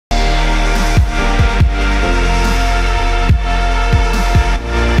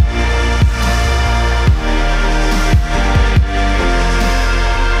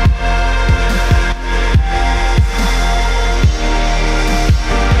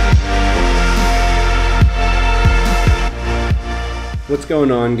What's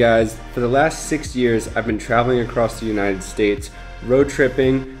going on, guys? For the last 6 years, I've been traveling across the United States, road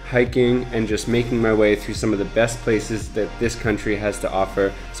tripping, hiking, and just making my way through some of the best places that this country has to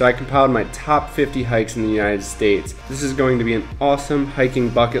offer. So I compiled my top 50 hikes in the United States. This is going to be an awesome hiking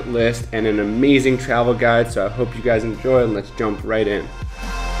bucket list and an amazing travel guide, so I hope you guys enjoy, and let's jump right in.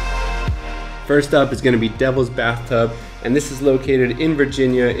 First up is going to be Devil's Bathtub, and this is located in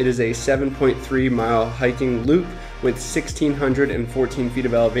Virginia. It is a 7.3 mile hiking loop with 1,614 feet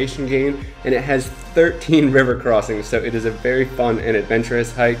of elevation gain, and it has 13 river crossings, so it is a very fun and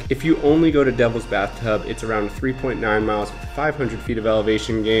adventurous hike. If you only go to Devil's Bathtub, it's around 3.9 miles with 500 feet of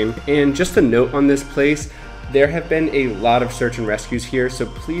elevation gain. And just a note on this place, there have been a lot of search and rescues here, so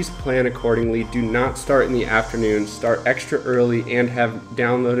please plan accordingly. Do not start in the afternoon, start extra early, and have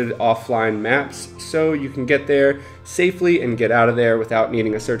downloaded offline maps so you can get there safely and get out of there without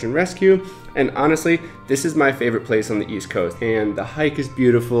needing a search and rescue. And honestly, this is my favorite place on the East Coast, and the hike is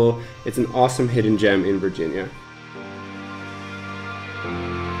beautiful. It's an awesome hidden gem in Virginia.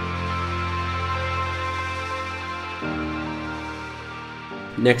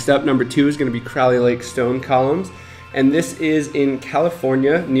 Next up, number 2 is going to be Crowley Lake Stone Columns, and this is in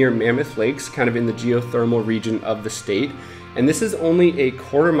California near Mammoth Lakes, kind of in the geothermal region of the state. And this is only a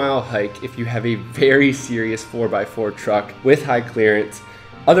quarter-mile hike if you have a very serious 4x4 truck with high clearance.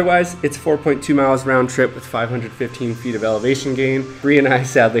 Otherwise, it's 4.2 miles round trip with 515 feet of elevation gain. Bree and I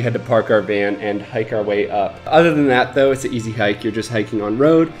sadly had to park our van and hike our way up. Other than that though, it's an easy hike. You're just hiking on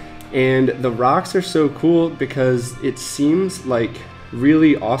road, and the rocks are so cool because it seems like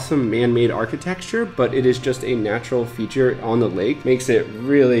really awesome man-made architecture, but it is just a natural feature on the lake. Makes it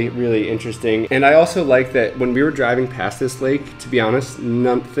really, really interesting. And I also like that when we were driving past this lake, to be honest,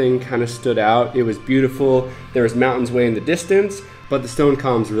 nothing kind of stood out. It was beautiful. There was mountains way in the distance, but the stone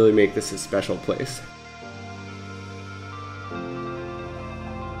columns really make this a special place.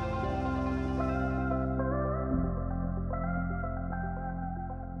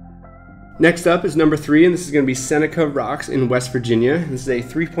 Next up is number 3, and this is going to be Seneca Rocks in West Virginia. This is a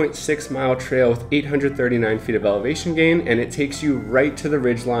 3.6 mile trail with 839 feet of elevation gain, and it takes you right to the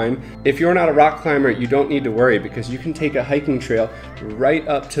ridgeline. If you're not a rock climber, you don't need to worry because you can take a hiking trail right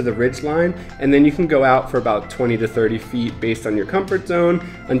up to the ridgeline, and then you can go out for about 20 to 30 feet based on your comfort zone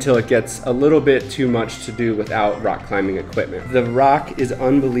until it gets a little bit too much to do without rock climbing equipment. The rock is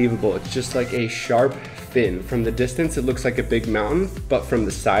unbelievable. It's just like a sharp fin. From the distance, it looks like a big mountain, but from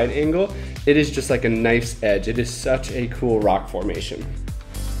the side angle, it is just like a knife's edge. It is such a cool rock formation.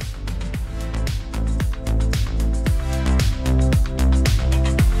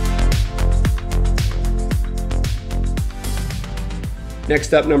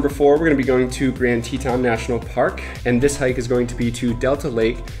 Next up, number 4, we're going to be going to Grand Teton National Park, and this hike is going to be to Delta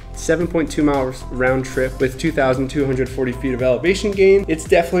Lake, 7.2 miles round trip with 2,240 feet of elevation gain. It's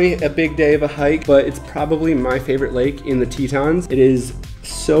definitely a big day of a hike, but it's probably my favorite lake in the Tetons. It is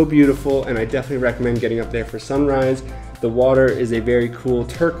so beautiful, and I definitely recommend getting up there for sunrise. The water is a very cool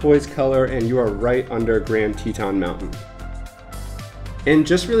turquoise color, and you are right under Grand Teton Mountain. And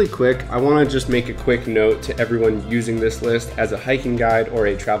just really quick, I want to just make a quick note to everyone using this list as a hiking guide or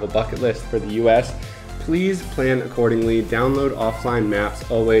a travel bucket list for the US. Please plan accordingly, download offline maps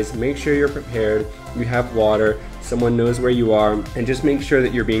always, make sure you're prepared, you have water, someone knows where you are, and just make sure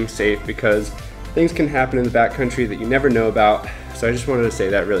that you're being safe because things can happen in the backcountry that you never know about. So I just wanted to say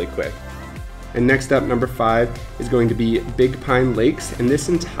that really quick. And next up, number 5 is going to be Big Pine Lakes, and this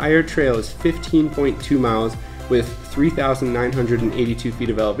entire trail is 15.2 miles with 3,982 feet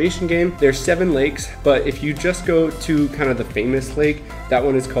of elevation gain. There's 7 lakes, but if you just go to kind of the famous lake, that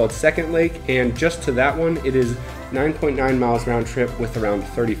one is called Second Lake, and just to that one, it is 9.9 miles round trip with around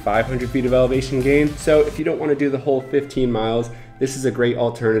 3,500 feet of elevation gain. So if you don't want to do the whole 15 miles, this is a great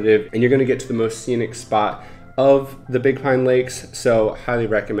alternative, and you're going to get to the most scenic spot of the Big Pine Lakes, so highly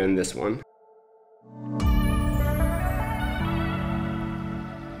recommend this one.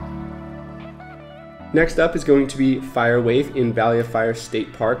 Next up is going to be Firewaith in Valley of Fire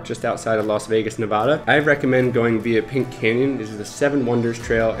State Park, just outside of Las Vegas, Nevada. I recommend going via Pink Canyon. This is the 7 Wonders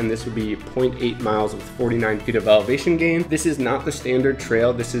Trail, and this would be 0.8 miles with 49 feet of elevation gain. This is not the standard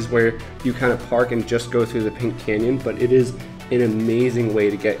trail. This is where you kind of park and just go through the Pink Canyon, but it is an amazing way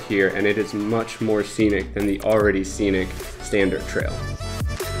to get here, and it is much more scenic than the already scenic standard trail.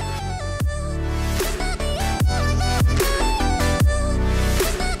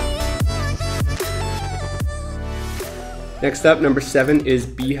 Next up, number 7 is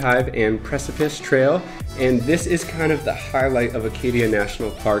Beehive and Precipice Trail, and this is kind of the highlight of Acadia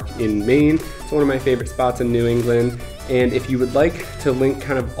National Park in Maine. It's one of my favorite spots in New England, And if you would like to link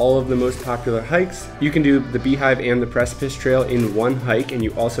kind of all of the most popular hikes, you can do the Beehive and the Precipice Trail in one hike, and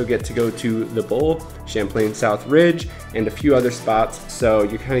you also get to go to the Bowl, Champlain South Ridge, and a few other spots. So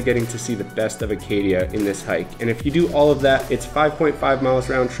you're kind of getting to see the best of Acadia in this hike. And if you do all of that, it's 5.5 miles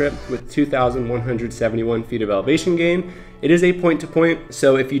round trip with 2,171 feet of elevation gain. It is a point-to-point,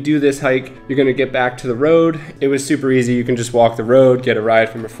 so if you do this hike, you're gonna get back to the road. It was super easy. You can just walk the road, get a ride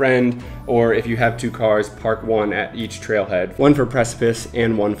from a friend, or if you have 2 cars, park one at each trailhead, one for Precipice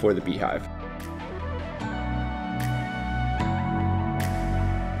and one for the Beehive.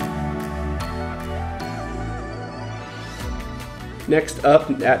 Next up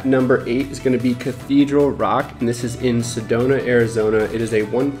at number 8 is going to be Cathedral Rock, and this is in Sedona, Arizona. It is a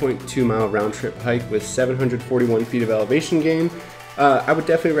 1.2 mile round trip hike with 741 feet of elevation gain. I would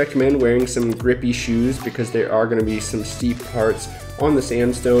definitely recommend wearing some grippy shoes because there are going to be some steep parts on the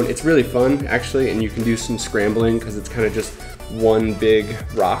sandstone. It's really fun actually, and you can do some scrambling because it's kind of just one big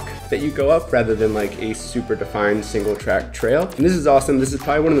rock that you go up rather than like a super defined single track trail. And this is awesome. This is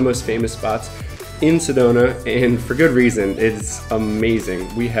probably one of the most famous spots in Sedona, and for good reason. It's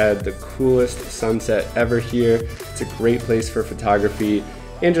amazing. We had the coolest sunset ever here. It's a great place for photography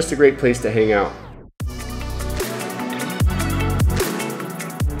and just a great place to hang out.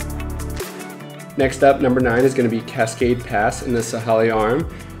 Next up, number 9 is going to be Cascade Pass in the Sahalee Arm,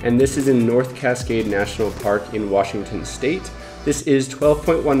 and this is in North Cascade National Park in Washington State. This is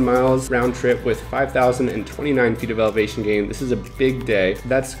 12.1 miles round trip with 5,029 feet of elevation gain. This is a big day.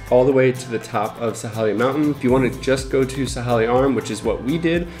 That's all the way to the top of Sahalee Mountain. If you want to just go to Sahalee Arm, which is what we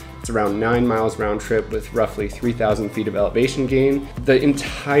did, it's around 9 miles round trip with roughly 3,000 feet of elevation gain. The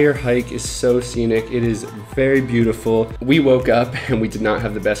entire hike is so scenic. It is very beautiful. We woke up and we did not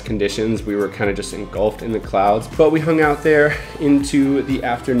have the best conditions. We were kind of just engulfed in the clouds, but we hung out there into the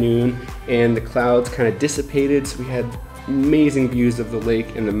afternoon and the clouds kind of dissipated, so we had amazing views of the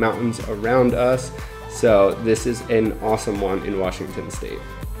lake and the mountains around us. So this is an awesome one in Washington State.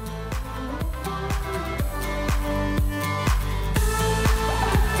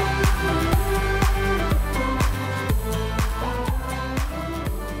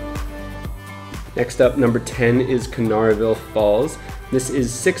 Next up, number 10 is Canaraville Falls. This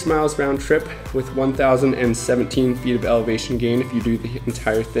is 6 miles round trip with 1,017 feet of elevation gain if you do the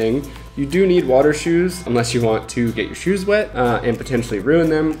entire thing. You do need water shoes unless you want to get your shoes wet and potentially ruin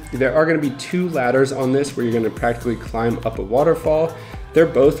them. There are going to be 2 ladders on this where you're going to practically climb up a waterfall. They're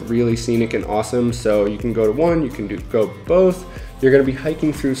both really scenic and awesome, so you can go to one, you can go both. You're going to be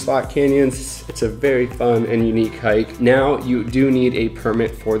hiking through slot canyons. It's a very fun and unique hike. Now you do need a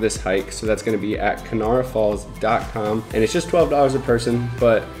permit for this hike, so that's going to be at canarafalls.com, and it's just $12 a person,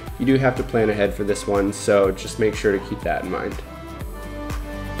 but you do have to plan ahead for this one, so just make sure to keep that in mind.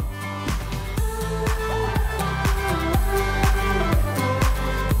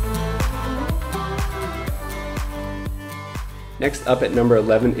 Next up at number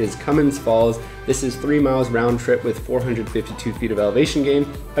 11 is Cummins Falls. This is 3 miles round trip with 452 feet of elevation gain.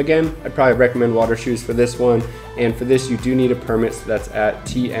 Again, I'd probably recommend water shoes for this one. And for this, you do need a permit, so that's at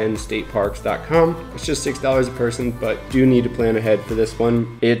tnstateparks.com. It's just $6 a person, but do need to plan ahead for this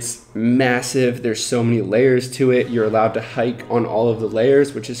one. It's massive. There's so many layers to it. You're allowed to hike on all of the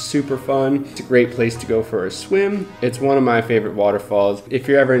layers, which is super fun. It's a great place to go for a swim. It's one of my favorite waterfalls. If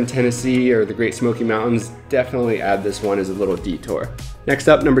you're ever in Tennessee or the Great Smoky Mountains, definitely add this one as a little detour. Next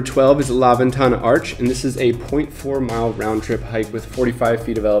up, number 12 is La Ventana Arch, and this is a 0.4 mile round trip hike with 45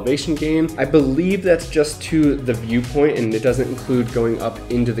 feet of elevation gain. I believe that's just to the viewpoint, and it doesn't include going up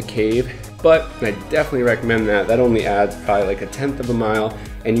into the cave, but I definitely recommend that. That only adds probably like 1/10 of a mile,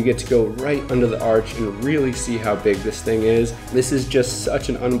 and you get to go right under the arch and really see how big this thing is. This is just such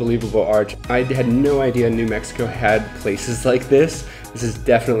an unbelievable arch. I had no idea New Mexico had places like this. This is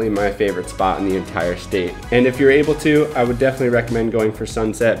definitely my favorite spot in the entire state. And if you're able to, I would definitely recommend going for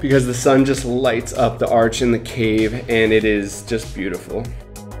sunset because the sun just lights up the arch in the cave and it is just beautiful.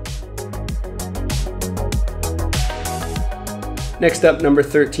 Next up, number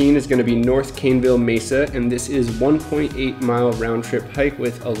 13 is going to be North Caneville Mesa, and this is 1.8 mile round trip hike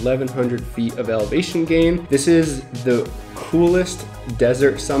with 1,100 feet of elevation gain. This is the coolest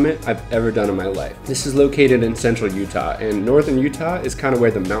desert summit I've ever done in my life. This is located in central Utah, and northern Utah is kind of where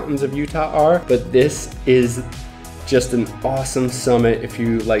the mountains of Utah are, but this is just an awesome summit if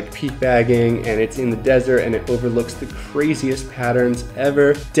you like peak bagging, and it's in the desert and it overlooks the craziest patterns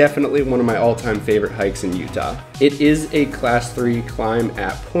ever. Definitely one of my all-time favorite hikes in Utah. It is a class 3 climb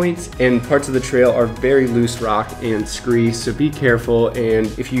at points, and parts of the trail are very loose rock and scree, so be careful, and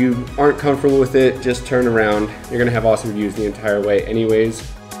if you aren't comfortable with it, just turn around. You're gonna have awesome views the entire way anyways.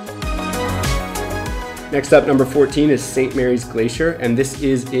 Next up, number 14 is St. Mary's Glacier, and this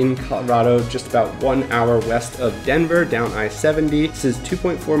is in Colorado, just about 1 hour west of Denver, down I-70. This is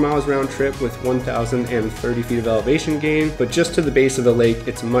 2.4 miles round trip with 1,030 feet of elevation gain, but just to the base of the lake,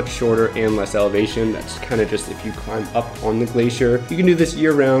 it's much shorter and less elevation. That's kind of just if you climb up on the glacier. You can do this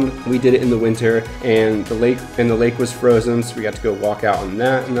year round. We did it in the winter, and the lake was frozen, so we got to go walk out on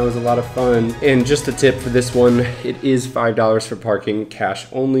that, and that was a lot of fun. And just a tip for this one, it is $5 for parking, cash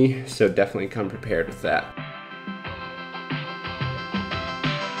only, so definitely come prepared with that.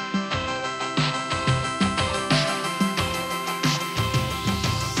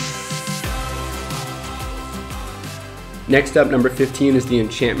 Next up, number 15 is the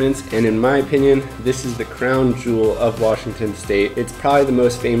Enchantments, and in my opinion, this is the crown jewel of Washington State. It's probably the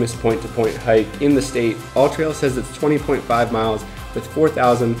most famous point-to-point hike in the state. AllTrails says it's 20.5 miles with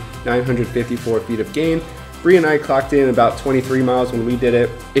 4,954 feet of gain. Bree and I clocked in about 23 miles when we did it.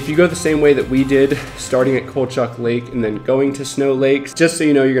 If you go the same way that we did, starting at Kolchak Lake and then going to Snow Lakes, just so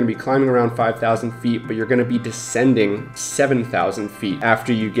you know, you're gonna be climbing around 5,000 feet, but you're gonna be descending 7,000 feet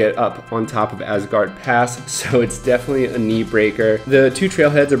after you get up on top of Asgard Pass, so it's definitely a knee breaker. The two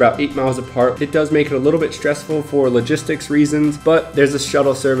trailheads are about 8 miles apart. It does make it a little bit stressful for logistics reasons, but there's a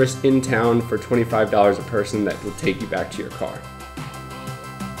shuttle service in town for $25 a person that will take you back to your car.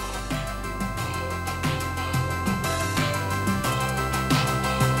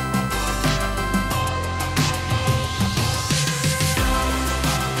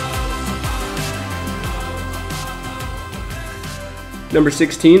 Number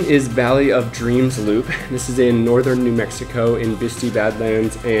 16 is Valley of Dreams Loop. This is in northern New Mexico in Bisti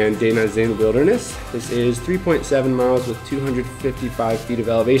Badlands and Denazin Wilderness. This is 3.7 miles with 255 feet of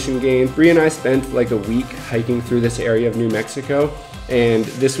elevation gain. Bree and I spent like a week hiking through this area of New Mexico, and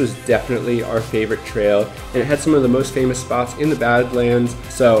this was definitely our favorite trail, and it had some of the most famous spots in the Badlands,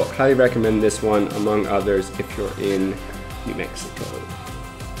 so highly recommend this one among others if you're in New Mexico.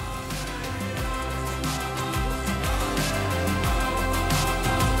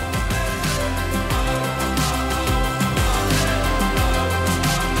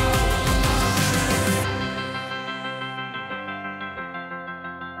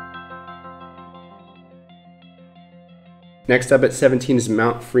 Next up at 17 is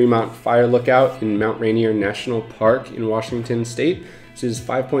Mount Fremont Fire Lookout in Mount Rainier National Park in Washington State. This is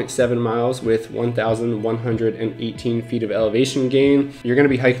 5.7 miles with 1,118 feet of elevation gain. You're going to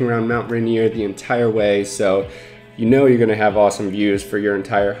be hiking around Mount Rainier the entire way, so you know you're going to have awesome views for your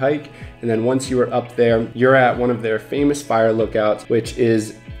entire hike. And then once you are up there, you're at one of their famous fire lookouts, which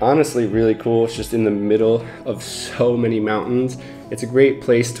is honestly really cool. It's just in the middle of so many mountains. It's a great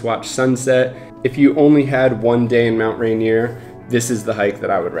place to watch sunset. If you only had one day in Mount Rainier, this is the hike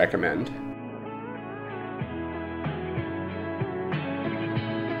that I would recommend.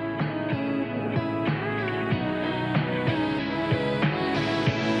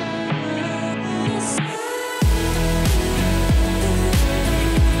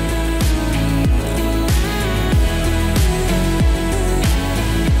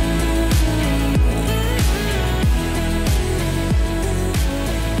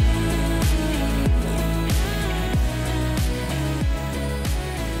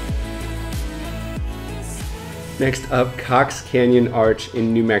 Next up, Cox Canyon Arch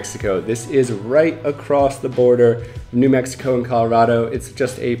in New Mexico. This is right across the border of New Mexico and Colorado. It's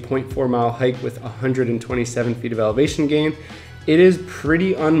just a 0.4 mile hike with 127 feet of elevation gain. It is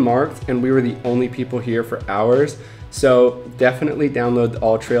pretty unmarked, and we were the only people here for hours. So definitely download the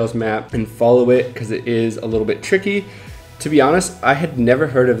AllTrails map and follow it because it is a little bit tricky. To be honest, I had never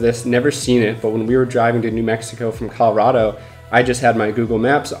heard of this, never seen it, but when we were driving to New Mexico from Colorado, I just had my Google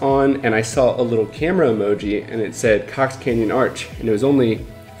Maps on and I saw a little camera emoji and it said Cox Canyon Arch, and it was only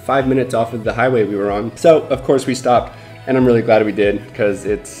 5 minutes off of the highway we were on. So of course we stopped, and I'm really glad we did because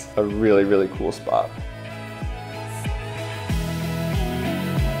it's a really, really cool spot.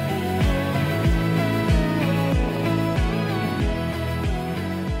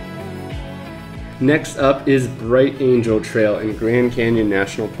 Next up is Bright Angel Trail in Grand Canyon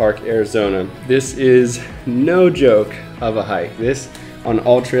National Park, Arizona. This is no joke of a hike. This on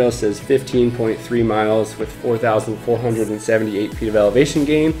AllTrails says 15.3 miles with 4,478 feet of elevation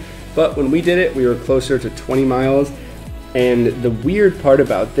gain, but when we did it, we were closer to 20 miles. And the weird part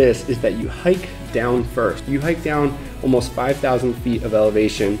about this is that you hike down first. You hike down almost 5,000 feet of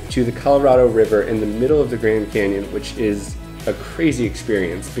elevation to the Colorado River in the middle of the Grand Canyon, which is a crazy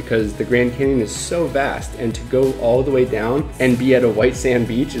experience because the Grand Canyon is so vast, and to go all the way down and be at a white sand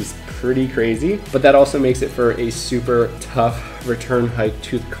beach is pretty crazy. But that also makes it for a super tough return hike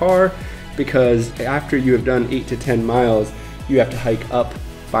to the car, because after you have done 8 to 10 miles, you have to hike up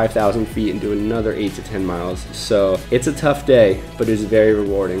 5,000 feet and do another 8 to 10 miles. So it's a tough day, but it is very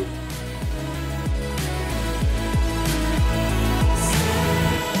rewarding.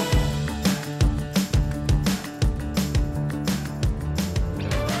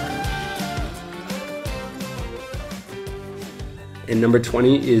 And number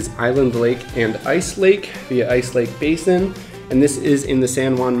 20 is Island Lake and Ice Lake via Ice Lake Basin. And this is in the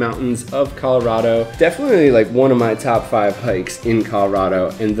San Juan Mountains of Colorado. Definitely like one of my top 5 hikes in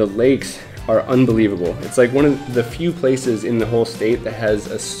Colorado, and the lakes are unbelievable. It's like one of the few places in the whole state that has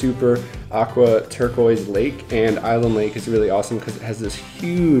a super aqua turquoise lake, and Island Lake is really awesome because it has this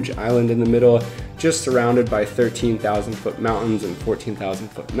huge island in the middle, just surrounded by 13,000 foot mountains and 14,000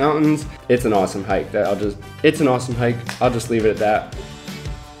 foot mountains. It's an awesome hike. It's an awesome hike. I'll just leave it at that.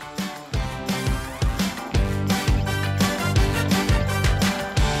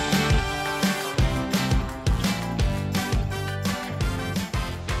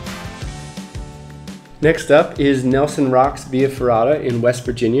 Next up is Nelson Rocks via Ferrata in West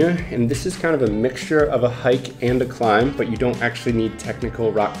Virginia, and this is kind of a mixture of a hike and a climb, but you don't actually need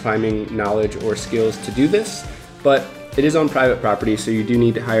technical rock climbing knowledge or skills to do this, but it is on private property, so you do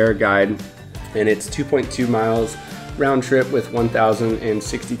need to hire a guide, and it's 2.2 miles round trip with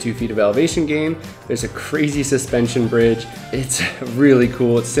 1,062 feet of elevation gain. There's a crazy suspension bridge. It's really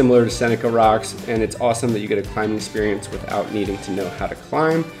cool. It's similar to Seneca Rocks, and it's awesome that you get a climbing experience without needing to know how to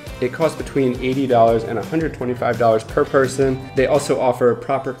climb. It costs between $80 and $125 per person. They also offer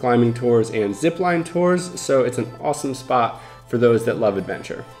proper climbing tours and zipline tours, so it's an awesome spot for those that love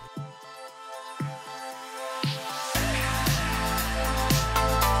adventure.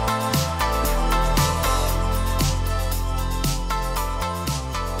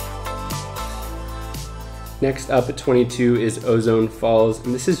 Next up at 22 is Ozone Falls,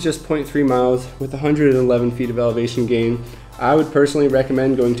 and this is just 0.3 miles with 111 feet of elevation gain. I would personally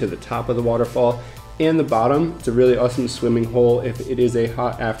recommend going to the top of the waterfall and the bottom. It's a really awesome swimming hole if it is a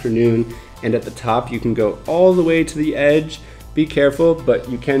hot afternoon, and at the top you can go all the way to the edge. Be careful, but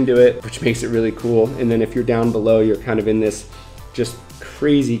you can do it, which makes it really cool. And then if you're down below, you're kind of in this just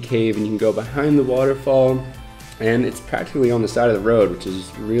crazy cave, and you can go behind the waterfall, and it's practically on the side of the road, which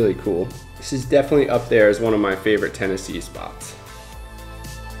is really cool. This is definitely up there as one of my favorite Tennessee spots.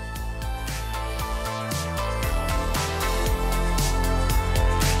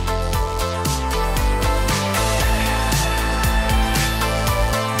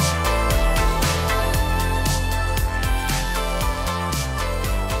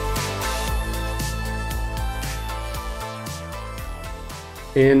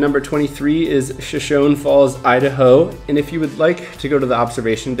 And number 23 is Shoshone Falls, Idaho. And if you would like to go to the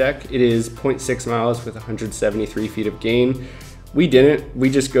observation deck, it is 0.6 miles with 173 feet of gain. We didn't. We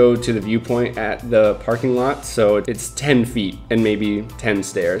just go to the viewpoint at the parking lot. So it's 10 feet and maybe 10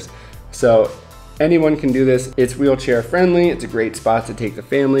 stairs. So anyone can do this. It's wheelchair friendly. It's a great spot to take the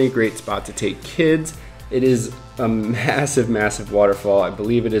family, great spot to take kids. It is a massive, massive waterfall. I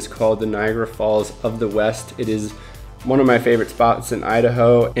believe it is called the Niagara Falls of the West. It is one of my favorite spots in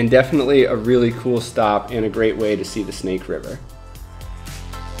Idaho, and definitely a really cool stop and a great way to see the Snake River.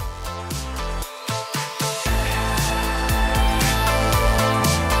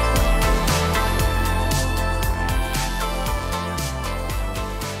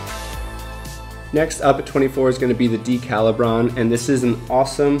 Next up at 24 is going to be the Decalibron, and this is an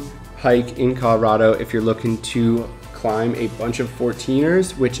awesome hike in Colorado if you're looking to climb a bunch of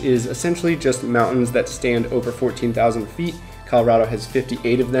 14ers, which is essentially just mountains that stand over 14,000 feet. Colorado has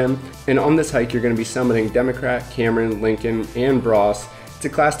 58 of them. And on this hike, you're going to be summiting Democrat, Cameron, Lincoln, and Bross. It's a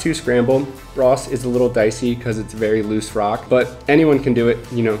class 2 scramble. Bross is a little dicey because it's very loose rock, but anyone can do it.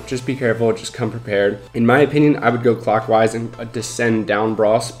 You know, just be careful, just come prepared. In my opinion, I would go clockwise and descend down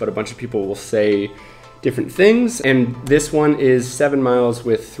Bross, but a bunch of people will say different things. And this one is 7 miles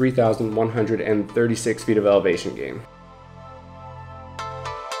with 3,136 feet of elevation gain.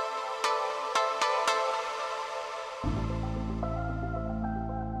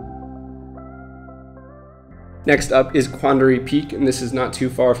 Next up is Quandary Peak, and this is not too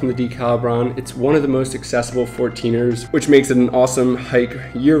far from the Decalibron. It's one of the most accessible 14ers, which makes it an awesome hike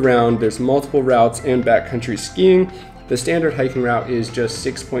year-round. There's multiple routes and backcountry skiing. The standard hiking route is just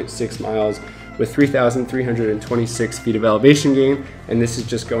 6.6 miles with 3,326 feet of elevation gain, and this is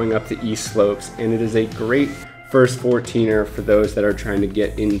just going up the east slopes, and it is a great first 14er for those that are trying to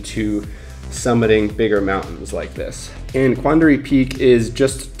get into summiting bigger mountains like this. And Quandary Peak is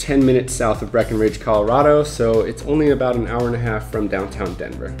just 10 minutes south of Breckenridge, Colorado, so it's only about an hour and a half from downtown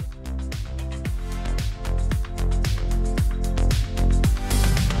Denver.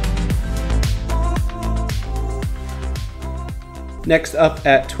 Next up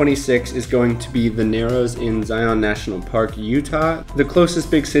at 26 is going to be the Narrows in Zion National Park, Utah. The closest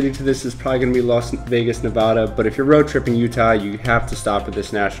big city to this is probably going to be Las Vegas, Nevada, but if you're road tripping Utah, you have to stop at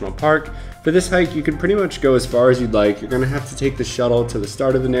this national park. For this hike, you can pretty much go as far as you'd like. You're going to have to take the shuttle to the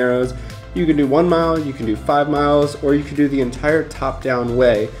start of the Narrows. You can do 1 mile, you can do 5 miles, or you can do the entire top-down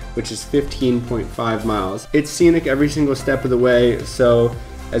way, which is 15.5 miles. It's scenic every single step of the way, so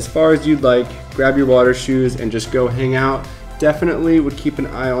as far as you'd like, grab your water shoes and just go hang out. Definitely would keep an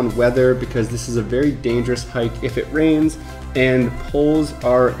eye on weather because this is a very dangerous hike if it rains, and poles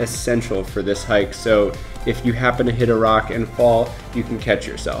are essential for this hike, so if you happen to hit a rock and fall, you can catch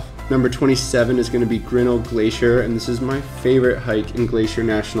yourself. Number 27 is going to be Grinnell Glacier, and this is my favorite hike in Glacier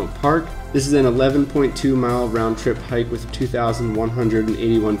National Park. This is an 11.2 mile round trip hike with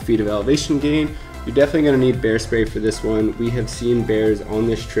 2,181 feet of elevation gain. You're definitely going to need bear spray for this one. We have seen bears on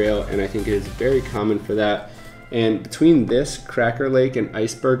this trail, and I think it is very common for that. And between this, Cracker Lake, and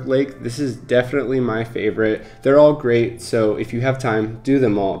Iceberg Lake, this is definitely my favorite. They're all great, so if you have time, do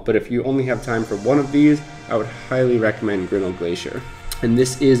them all. But if you only have time for one of these, I would highly recommend Grinnell Glacier. And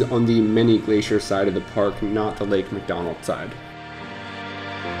this is on the Many Glacier side of the park, not the Lake McDonald side.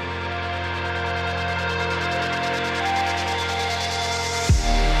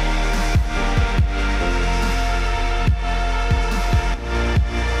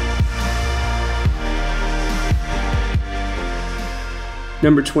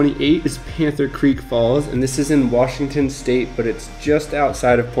 Number 28 is Panther Creek Falls, and this is in Washington State, but it's just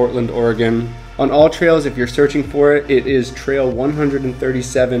outside of Portland, Oregon. On all trails, if you're searching for it, it is trail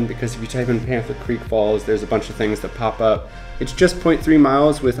 137, because if you type in Panther Creek Falls, there's a bunch of things that pop up. It's just 0.3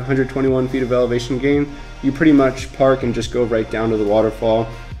 miles with 121 feet of elevation gain. You pretty much park and just go right down to the waterfall.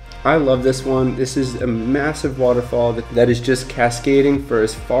 I love this one. This is a massive waterfall that is just cascading for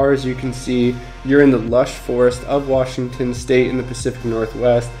as far as you can see. You're in the lush forest of Washington State in the Pacific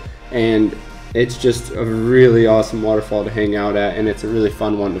Northwest, and it's just a really awesome waterfall to hang out at, and it's a really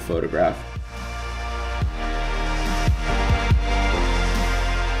fun one to photograph.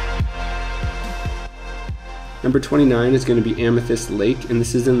 Number 29 is going to be Amethyst Lake, and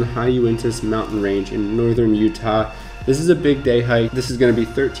this is in the High Uintas Mountain Range in northern Utah. This is a big day hike. This is going to be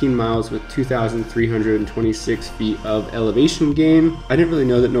 13 miles with 2,326 feet of elevation gain. I didn't really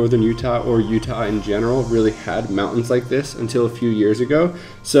know that northern Utah or Utah in general really had mountains like this until a few years ago.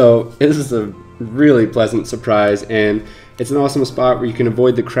 So this is a really pleasant surprise, and it's an awesome spot where you can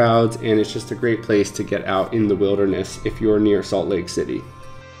avoid the crowds, and it's just a great place to get out in the wilderness if you're near Salt Lake City.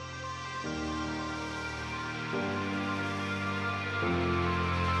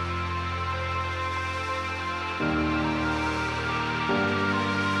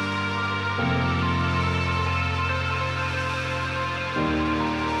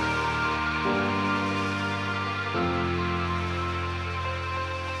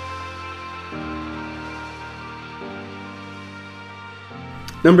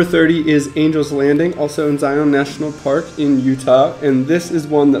 Number 30 is Angel's Landing, also in Zion National Park in Utah, and this is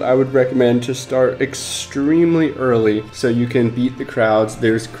one that I would recommend to start extremely early so you can beat the crowds.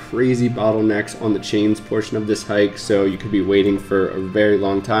 There's crazy bottlenecks on the chains portion of this hike, so you could be waiting for a very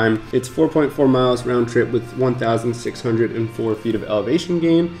long time. It's 4.4 miles round trip with 1,604 feet of elevation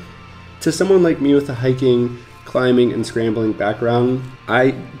gain. To someone like me with a hiking, climbing, and scrambling background,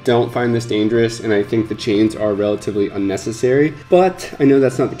 I don't find this dangerous, and I think the chains are relatively unnecessary, but I know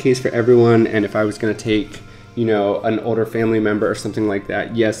that's not the case for everyone, and if I was going to take, you know, an older family member or something like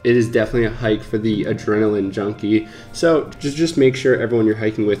that, yes, it is definitely a hike for the adrenaline junkie, so just make sure everyone you're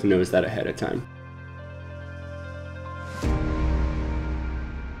hiking with knows that ahead of time.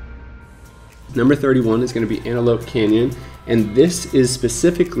 Number 31 is going to be Antelope Canyon, and this is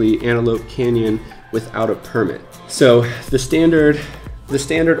specifically Antelope Canyon without a permit. So the standard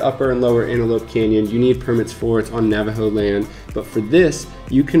upper and lower Antelope Canyon, you need permits for. It's on Navajo land, but for this,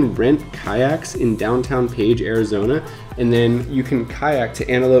 you can rent kayaks in downtown Page, Arizona, and then you can kayak to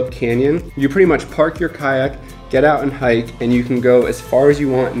Antelope Canyon. You pretty much park your kayak, get out and hike, and you can go as far as you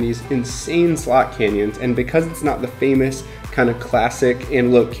want in these insane slot canyons. And because it's not the famous kind of classic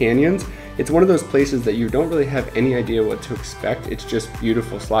Antelope Canyons, it's one of those places that you don't really have any idea what to expect. It's just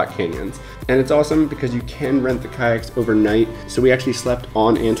beautiful slot canyons. And it's awesome because you can rent the kayaks overnight. So we actually slept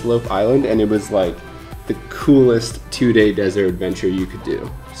on Antelope Island, and it was like the coolest 2-day desert adventure you could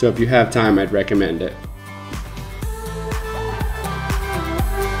do. So if you have time, I'd recommend it.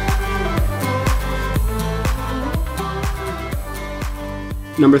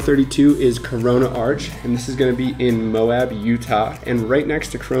 Number 32 is Corona Arch, and this is going to be in Moab, Utah. And right next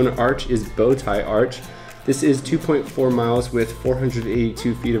to Corona Arch is Bowtie Arch. This is 2.4 miles with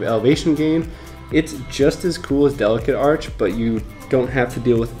 482 feet of elevation gain. It's just as cool as Delicate Arch, but you don't have to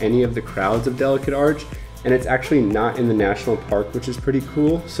deal with any of the crowds of Delicate Arch. And it's actually not in the national park, which is pretty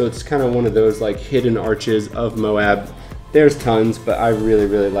cool. So it's kind of one of those like hidden arches of Moab. There's tons, but I really,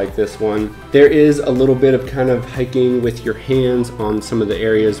 really like this one. There is a little bit of kind of hiking with your hands on some of the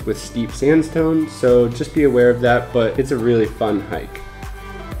areas with steep sandstone, so just be aware of that, but it's a really fun hike.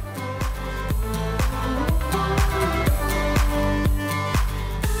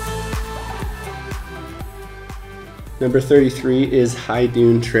 Number 33 is High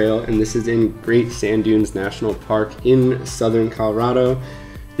Dune Trail, and this is in Great Sand Dunes National Park in southern Colorado.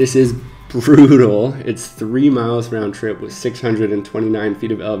 This is brutal. It's 3 miles round trip with 629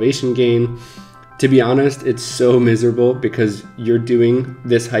 feet of elevation gain. To be honest, it's so miserable because you're doing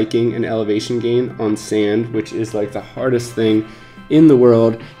this hiking and elevation gain on sand, which is like the hardest thing in the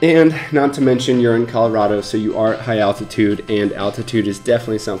world. And not to mention you're in Colorado, so you are at high altitude, and altitude is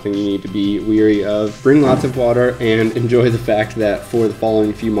definitely something you need to be weary of. Bring lots of water and enjoy the fact that for the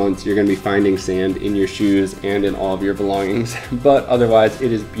following few months you're going to be finding sand in your shoes and in all of your belongings. But otherwise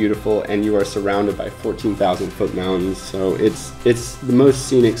it is beautiful, and you are surrounded by 14,000 foot mountains, so it's the most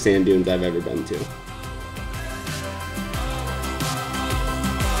scenic sand dunes I've ever been to.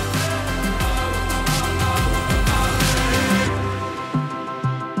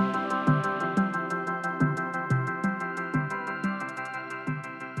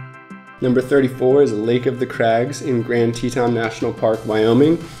 Number 34 is Lake of the Crags in Grand Teton National Park,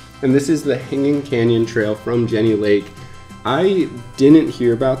 Wyoming. And this is the Hanging Canyon Trail from Jenny Lake. I didn't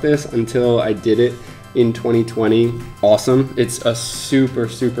hear about this until I did it in 2020. Awesome. It's a super,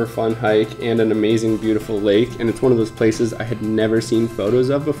 super fun hike and an amazing, beautiful lake. And it's one of those places I had never seen photos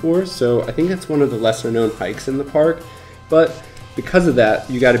of before. So I think that's one of the lesser known hikes in the park. But because of that,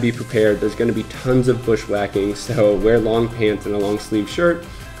 you got to be prepared. There's going to be tons of bushwhacking. So wear long pants and a long sleeve shirt.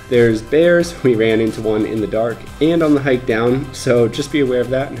 There's bears. We ran into one in the dark and on the hike down, so just be aware of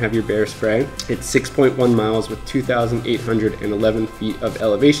that and have your bear spray. It's 6.1 miles with 2,811 feet of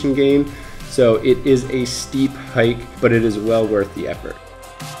elevation gain, so it is a steep hike, but it is well worth the effort.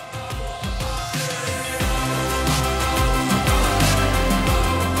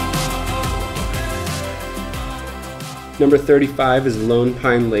 Number 35 is Lone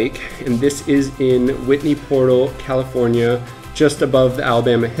Pine Lake, and this is in Whitney Portal, California, just above the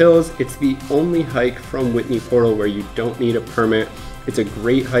Alabama Hills. It's the only hike from Whitney Portal where you don't need a permit. It's a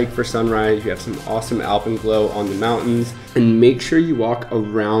great hike for sunrise. You have some awesome alpenglow on the mountains, and make sure you walk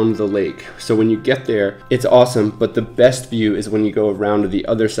around the lake. So when you get there, it's awesome, but the best view is when you go around to the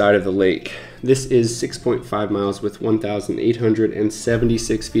other side of the lake. This is 6.5 miles with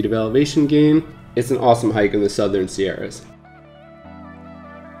 1,876 feet of elevation gain. It's an awesome hike in the Southern Sierras.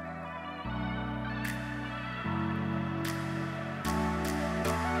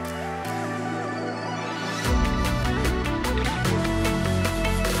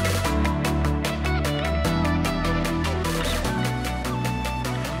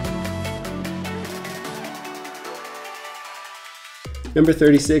 Number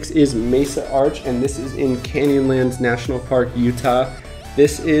 36 is Mesa Arch, and this is in Canyonlands National Park, Utah.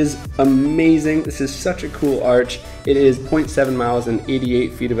 This is amazing. This is such a cool arch. It is 0.7 miles and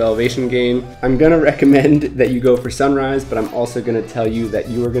 88 feet of elevation gain. I'm gonna recommend that you go for sunrise, but I'm also gonna tell you that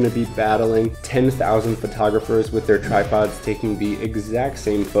you are gonna be battling 10,000 photographers with their tripods taking the exact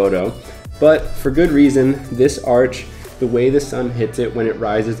same photo. But for good reason. This arch, the way the sun hits it when it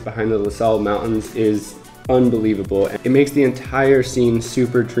rises behind the La Salle Mountains is unbelievable. It makes the entire scene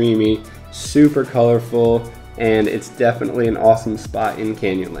super dreamy, super colorful, and it's definitely an awesome spot in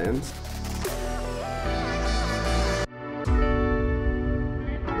Canyonlands.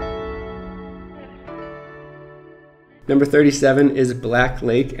 Number 37 is Black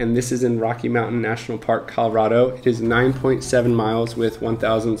Lake, and this is in Rocky Mountain National Park, Colorado. It is 9.7 miles with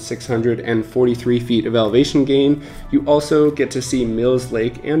 1,643 feet of elevation gain. You also get to see Mills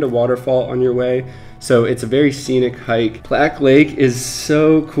Lake and a waterfall on your way. So it's a very scenic hike. Black Lake is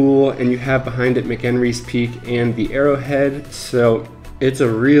so cool, and you have behind it McHenry's Peak and the Arrowhead. So it's a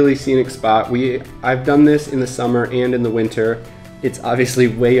really scenic spot. I've done this in the summer and in the winter. It's obviously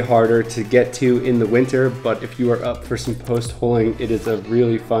way harder to get to in the winter, but if you are up for some post-holing, it is a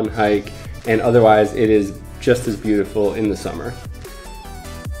really fun hike, and otherwise it is just as beautiful in the summer.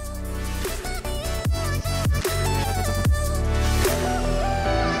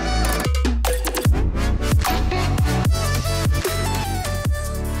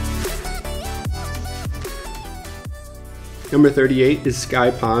 Number 38 is Sky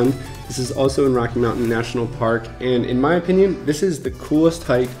Pond. This is also in Rocky Mountain National Park, and in my opinion, this is the coolest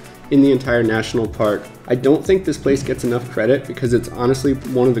hike in the entire national park. I don't think this place gets enough credit because it's honestly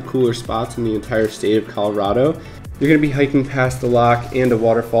one of the cooler spots in the entire state of Colorado. You're going to be hiking past the lock and a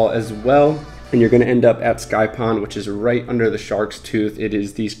waterfall as well, and you're going to end up at Sky Pond, which is right under the Shark's Tooth. It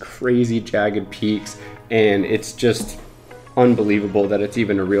is these crazy jagged peaks, and it's just unbelievable that it's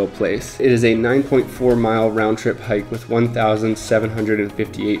even a real place. It is a 9.4 mile round trip hike with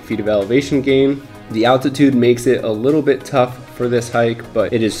 1,758 feet of elevation gain. The altitude makes it a little bit tough for this hike,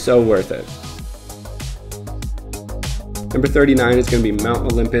 but it is so worth it. Number 39 is going to be Mount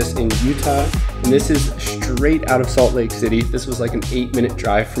Olympus in Utah, and this is straight out of Salt Lake City. This was like an 8-minute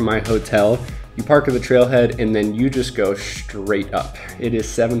drive from my hotel. You park at the trailhead and then you just go straight up. It is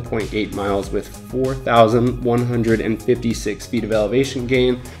 7.8 miles with 4,156 feet of elevation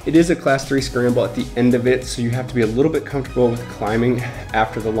gain. It is a class 3 scramble at the end of it, so you have to be a little bit comfortable with climbing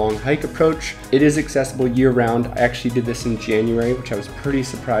after the long hike approach. It is accessible year round. I actually did this in January, which I was pretty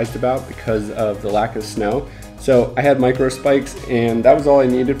surprised about because of the lack of snow. So I had micro spikes and that was all I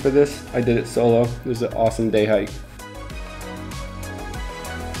needed for this. I did it solo. It was an awesome day hike.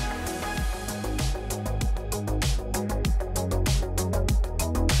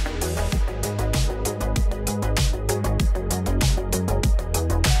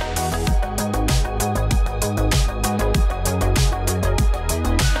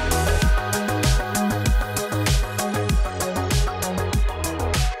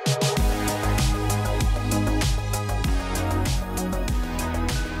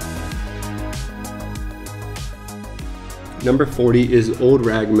 Number 40 is Old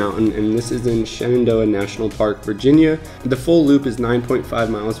Rag Mountain, and this is in Shenandoah National Park, Virginia. The full loop is 9.5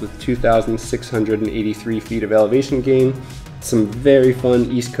 miles with 2,683 feet of elevation gain. Some very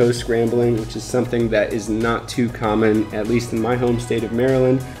fun East Coast scrambling, which is something that is not too common, at least in my home state of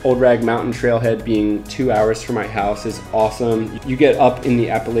Maryland. Old Rag Mountain trailhead being 2 hours from my house is awesome. You get up in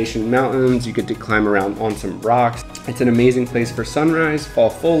the Appalachian Mountains, you get to climb around on some rocks. It's an amazing place for sunrise, fall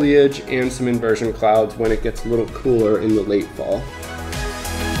foliage, and some inversion clouds when it gets a little cooler in the late fall.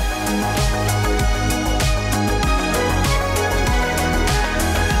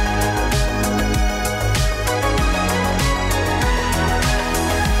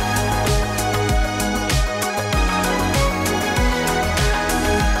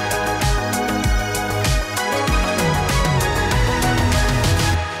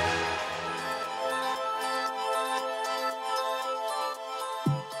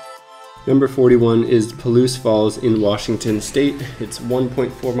 Number 41 is Palouse Falls in Washington State. It's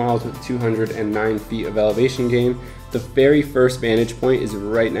 1.4 miles with 209 feet of elevation gain. The very first vantage point is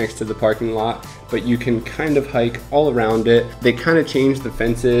right next to the parking lot, but you can kind of hike all around it. They kind of change the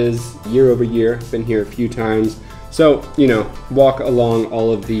fences year over year. I've been here a few times. So, you know, walk along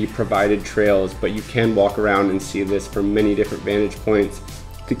all of the provided trails, but you can walk around and see this from many different vantage points.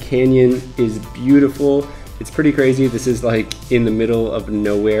 The canyon is beautiful. It's pretty crazy. This is like in the middle of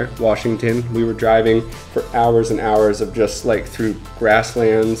nowhere, Washington. We were driving for hours and hours of just like through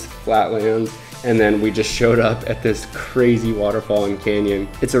grasslands, flatlands, and then we just showed up at this crazy waterfall and canyon.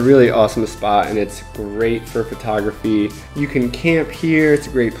 It's a really awesome spot and it's great for photography. You can camp here. It's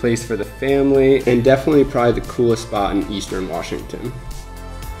a great place for the family and definitely probably the coolest spot in Eastern Washington.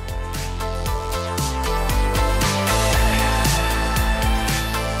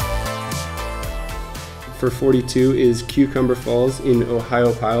 For 42 is Cucumber Falls in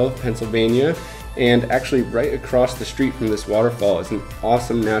Ohiopyle, Pennsylvania, and actually right across the street from this waterfall is an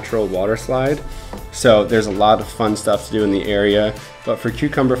awesome natural water slide. So there's a lot of fun stuff to do in the area, but for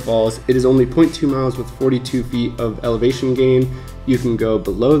Cucumber Falls, it is only 0.2 miles with 42 feet of elevation gain. You can go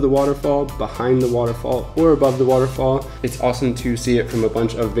below the waterfall, behind the waterfall, or above the waterfall. It's awesome to see it from a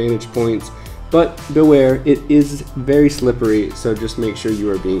bunch of vantage points. But beware, it is very slippery, so just make sure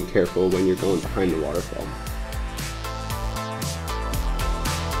you are being careful when you're going behind the waterfall.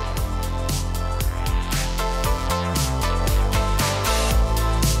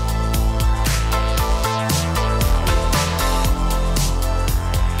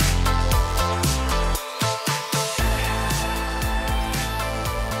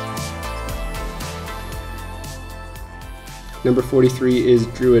 Number 43 is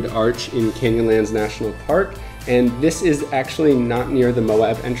Druid Arch in Canyonlands National Park, and this is actually not near the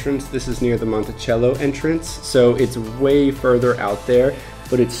Moab entrance. This is near the Monticello entrance, so it's way further out there,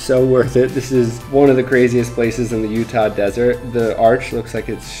 but it's so worth it. This is one of the craziest places in the Utah desert. The arch looks like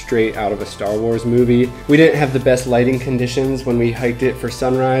it's straight out of a Star Wars movie. We didn't have the best lighting conditions when we hiked it for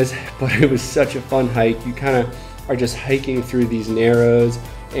sunrise, but it was such a fun hike. You kind of are just hiking through these narrows,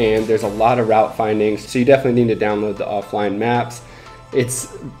 and there's a lot of route findings, so you definitely need to download the offline maps.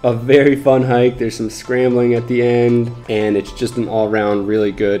 It's a very fun hike. There's some scrambling at the end, and it's just an all-around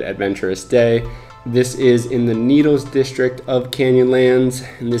really good adventurous day. This is in the Needles district of Canyonlands,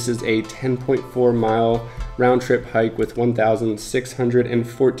 and this is a 10.4 mile round trip hike with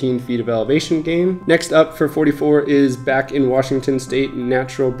 1,614 feet of elevation gain. Next up for 44 is back in Washington State,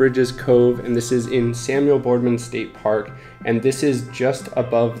 Natural Bridges Cove, and this is in Samuel Boardman State Park, and this is just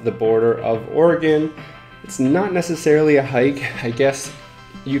above the border of Oregon. It's not necessarily a hike. I guess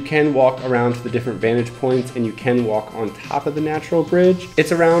you can walk around to the different vantage points, and you can walk on top of the natural bridge.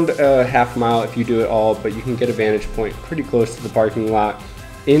 It's around a half mile if you do it all, but you can get a vantage point pretty close to the parking lot.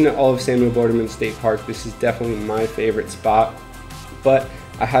 In all of Samuel Boardman State Park, this is definitely my favorite spot, but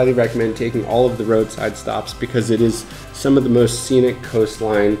I highly recommend taking all of the roadside stops because it is some of the most scenic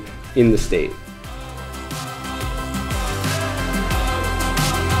coastline in the state.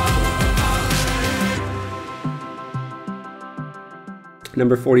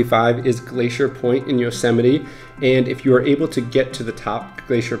 Number 45 is Glacier Point in Yosemite, and if you are able to get to the top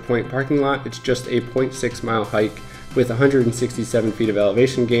Glacier Point parking lot, it's just a 0.6 mile hike with 167 feet of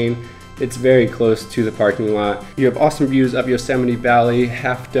elevation gain. It's very close to the parking lot. You have awesome views of Yosemite Valley,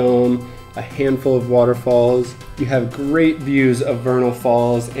 Half Dome, a handful of waterfalls. You have great views of Vernal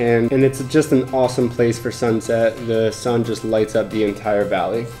Falls, and it's just an awesome place for sunset. The sun just lights up the entire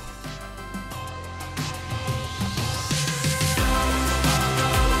valley.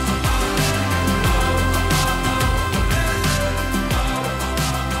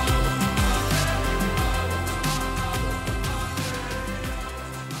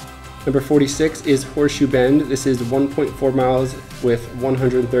 Number 46 is Horseshoe Bend. This is 1.4 miles with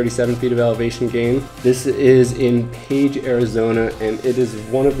 137 feet of elevation gain. This is in Page, Arizona, and it is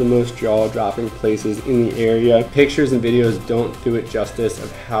one of the most jaw-dropping places in the area. Pictures and videos don't do it justice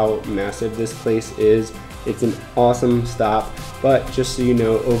of how massive this place is. It's an awesome stop, but just so you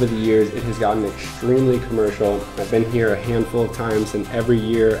know, over the years it has gotten extremely commercial. I've been here a handful of times, and every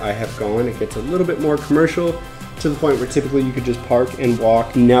year I have gone, it gets a little bit more commercial, to the point where typically you could just park and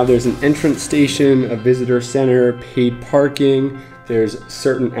walk. Now there's an entrance station, a visitor center, paid parking. There's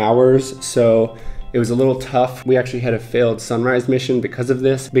certain hours, so it was a little tough. We actually had a failed sunrise mission because of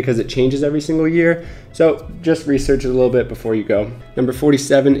this, because it changes every single year. So just research it a little bit before you go. Number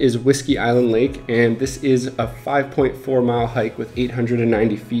 47 is Whiskey Island Lake, and this is a 5.4 mile hike with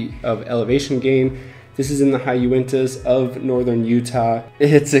 890 feet of elevation gain. This is in the high Uintas of northern Utah.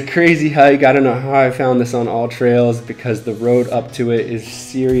 It's a crazy hike. I don't know how I found this on all trails because the road up to it is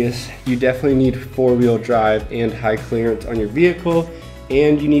serious. You definitely need four-wheel drive and high clearance on your vehicle,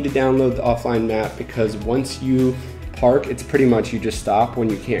 and you need to download the offline map because once you park, it's pretty much you just stop when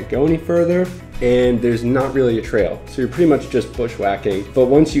you can't go any further, and there's not really a trail. So you're pretty much just bushwhacking. But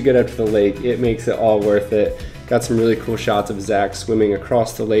once you get up to the lake, it makes it all worth it. Got some really cool shots of Zach swimming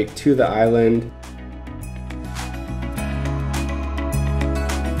across the lake to the island.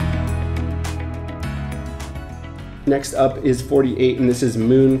 Next up is 48, and this is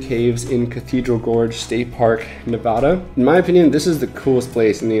Moon Caves in Cathedral Gorge State Park, Nevada. In my opinion, this is the coolest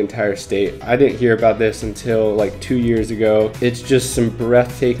place in the entire state. I didn't hear about this until like 2 years ago. It's just some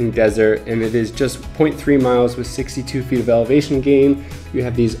breathtaking desert, and it is just 0.3 miles with 62 feet of elevation gain. You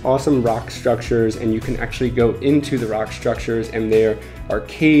have these awesome rock structures, and you can actually go into the rock structures, and there are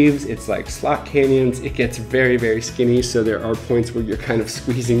caves. It's like slot canyons. It gets very, very skinny, so there are points where you're kind of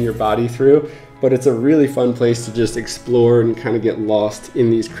squeezing your body through. But it's a really fun place to just explore and kind of get lost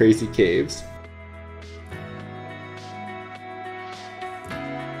in these crazy caves.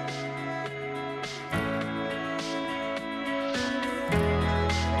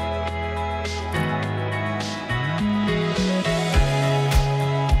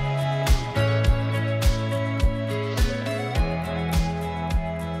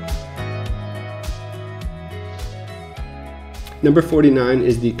 Number 49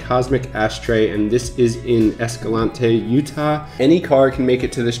 is the Cosmic Ashtray, and this is in Escalante, Utah. Any car can make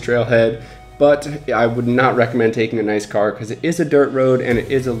it to this trailhead, but I would not recommend taking a nice car because it is a dirt road and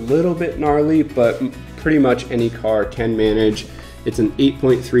it is a little bit gnarly, but pretty much any car can manage. It's an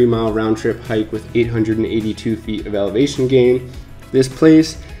 8.3 mile round trip hike with 882 feet of elevation gain. This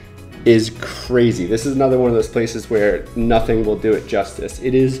place is crazy. This is another one of those places where nothing will do it justice.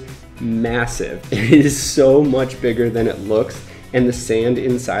 It is massive. It is so much bigger than it looks, and the sand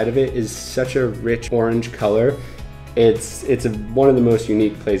inside of it is such a rich orange color. It's one of the most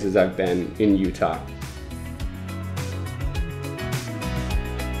unique places I've been in Utah.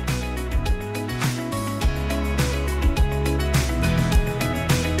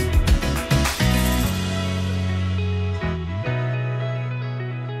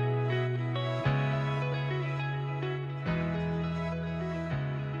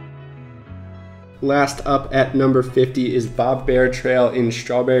 Last up at number 50 is Bob Bear Trail in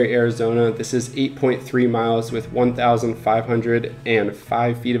Strawberry, Arizona. This is 8.3 miles with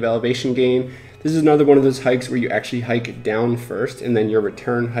 1,505 feet of elevation gain. This is another one of those hikes where you actually hike down first, and then your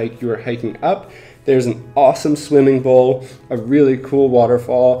return hike, you are hiking up. There's an awesome swimming bowl, a really cool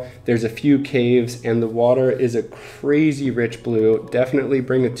waterfall. There's a few caves, and the water is a crazy rich blue. Definitely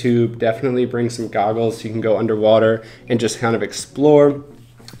bring a tube, definitely bring some goggles so you can go underwater and just kind of explore.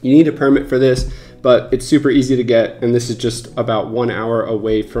 You need a permit for this, but it's super easy to get, and this is just about 1 hour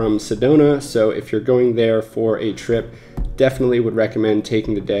away from Sedona. So if you're going there for a trip, definitely would recommend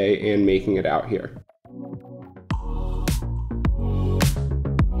taking the day and making it out here.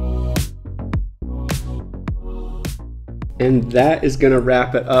 And that is gonna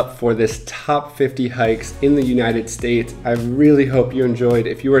wrap it up for this top 50 hikes in the United States. I really hope you enjoyed.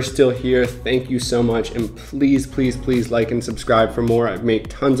 If you are still here, thank you so much. And please, please, please like and subscribe for more. I make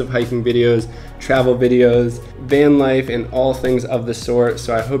tons of hiking videos, travel videos, van life, and all things of the sort.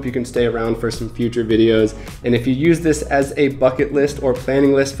 So I hope you can stay around for some future videos. And if you use this as a bucket list or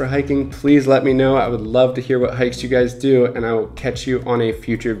planning list for hiking, please let me know. I would love to hear what hikes you guys do, and I will catch you on a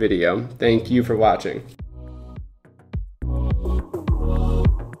future video. Thank you for watching.